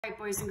All right,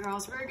 boys and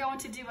girls, we're going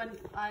to do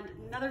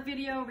another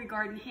video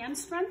regarding hand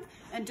strength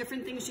and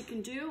different things you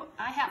can do.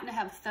 I happen to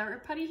have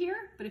Theraputty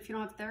here, but if you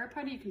don't have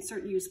Theraputty, you can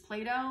certainly use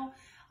Play-Doh.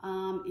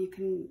 You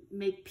can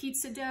make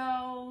pizza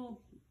dough,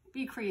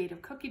 be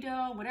creative, cookie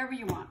dough, whatever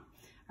you want.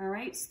 All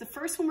right, so the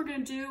first one we're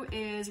gonna do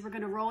is we're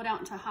gonna roll it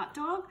out into a hot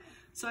dog.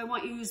 So I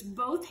want you to use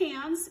both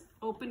hands,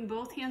 open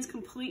both hands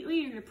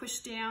completely. You're gonna push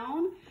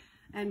down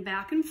and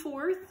back and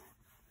forth.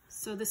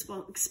 So this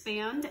will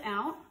expand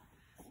out,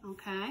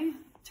 okay?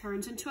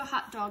 Turns into a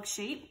hot dog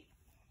shape.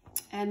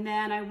 And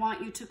then I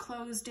want you to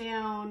close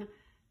down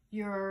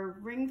your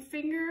ring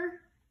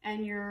finger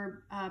and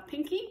your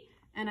pinky.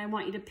 And I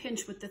want you to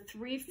pinch with the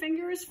 3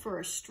 fingers for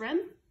a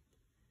strength,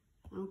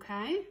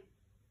 okay?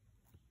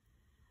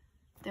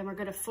 Then we're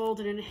gonna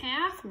fold it in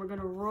half and we're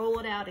gonna roll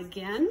it out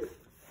again.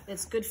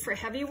 It's good for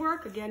heavy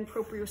work. Again,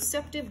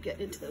 proprioceptive, get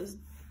into those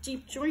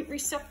deep joint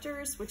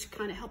receptors, which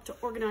kind of help to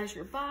organize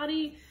your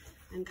body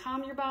and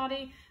calm your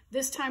body.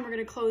 This time we're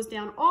gonna close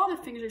down all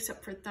the fingers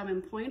except for thumb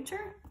and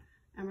pointer.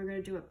 And we're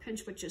gonna do a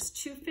pinch with just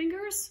 2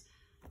 fingers.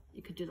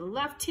 You could do the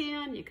left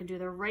hand, you can do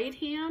the right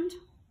hand.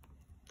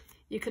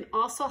 You can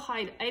also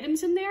hide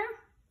items in there.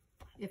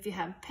 If you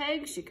have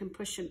pegs, you can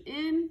push them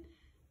in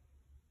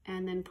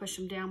and then push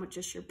them down with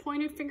just your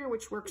pointed finger,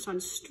 which works on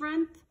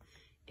strength.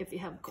 If you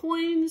have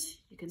coins,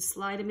 you can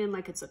slide them in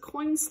like it's a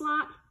coin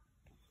slot.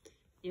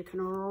 You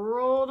can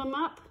roll them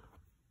up,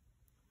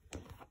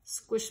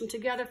 squish them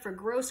together for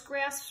gross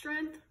grasp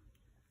strength.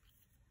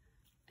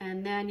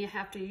 And then you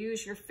have to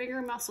use your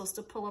finger muscles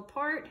to pull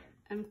apart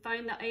and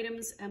find the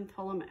items and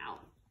pull them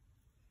out.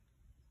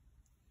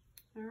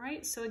 All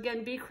right, so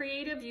again, be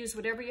creative, use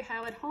whatever you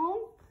have at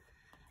home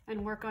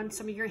and work on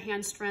some of your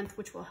hand strength,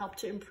 which will help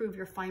to improve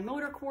your fine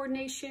motor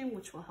coordination,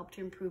 which will help to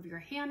improve your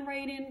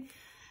handwriting,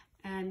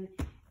 and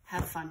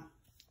have fun.